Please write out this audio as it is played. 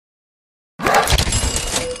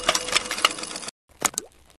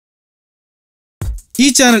ഈ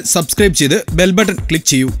channel subscribe ചെയ്ത് bell button click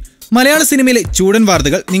ചെയ്യൂ. മലയാള സിനിമയിലെ ചൂടൻ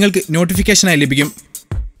വാർത്തകൾ നിങ്ങൾക്ക് നോട്ടിഫിക്കേഷനായി ലഭിക്കും.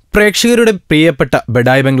 പ്രേക്ഷകരുടെ പ്രിയപ്പെട്ട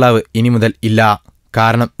ബഡായ് ബംഗ്ലാവ് ഇനി മുതൽ ഇല്ല.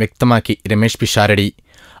 കാരണം വ്യക്തമാക്കി രമേശ് പിഷാരടി.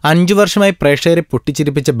 5 വർഷമായി പ്രേക്ഷകരെ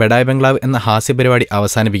പൊട്ടിച്ചിരിപ്പിച്ച ബഡായ് ബംഗ്ലാവ് എന്ന ഹാസ്യപരിപാടി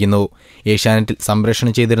അവസാനിപ്പിക്കുന്നു. ഏഷ്യാനെറ്റിൽ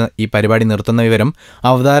സംപ്രേഷണം ചെയ്തിരുന്ന ഈ പരിപാടി നിർത്തുന്ന വിവരം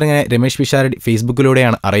അവതാരകനായ രമേശ് പിഷാരടി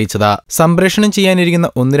ഫേസ്ബുക്കിലൂടെയാണ് അറിയിച്ചത്. സംപ്രേഷണം ചെയ്യാനിരിക്കുന്ന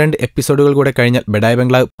 1-2 എപ്പിസോഡുകൾ കൂടെ കഴിഞ്ഞാൽ ബഡായ്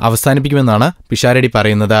ബംഗ്ലാവ് അവസാനിപ്പിക്കുമെന്നാണ് പിഷാരടി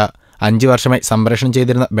പറയുന്നത്. 5 വർഷമായി സംപ്രേഷണം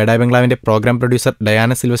ചെയ്തിരുന്ന ബഡായ് ബംഗ്ലാവിന്റെ programme producer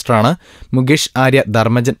Diana സിൽവസ്റ്ററാണ്. Mukesh, Arya,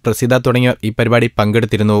 Dharmajan, Praseetha തുടങ്ങിയവർ ഈ പരിപാടി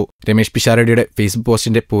പങ്കെടുത്തിരുന്നു. രമേശ് പിഷാരടിയുടെ ഫേസ്ബുക്ക്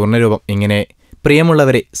പോസ്റ്റിന്റെ പൂർണ്ണരൂപം ഇങ്ങനെ: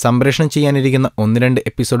 പ്രിയമുള്ളവരെ, സംപ്രേഷണം ചെയ്യാനിരിക്കുന്ന 1-2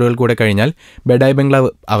 എപ്പിസോഡുകൾ കൂടെ കഴിഞ്ഞാൽ ബഡായ് ബംഗ്ലാവ്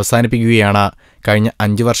അവസാനിപ്പിക്കുകയാണ്. കഴിഞ്ഞ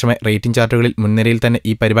 5 വർഷമായി റേറ്റിംഗ് ചാർട്ടുകളിൽ മുൻനിരയിൽ തന്നെ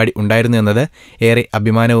ഈ പരിപാടി ഉണ്ടായിരുന്നു എന്നത് ഏറെ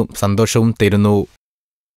അഭിമാനവും സന്തോഷവും തരുന്നു.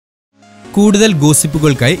 കൂടുതൽ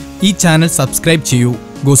ഗോസിപ്പുകൾക്കായി ഈ ചാനൽ സബ്സ്ക്രൈബ് ചെയ്യൂ.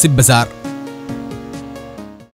 ഗോസിപ്പ് ബസാർ.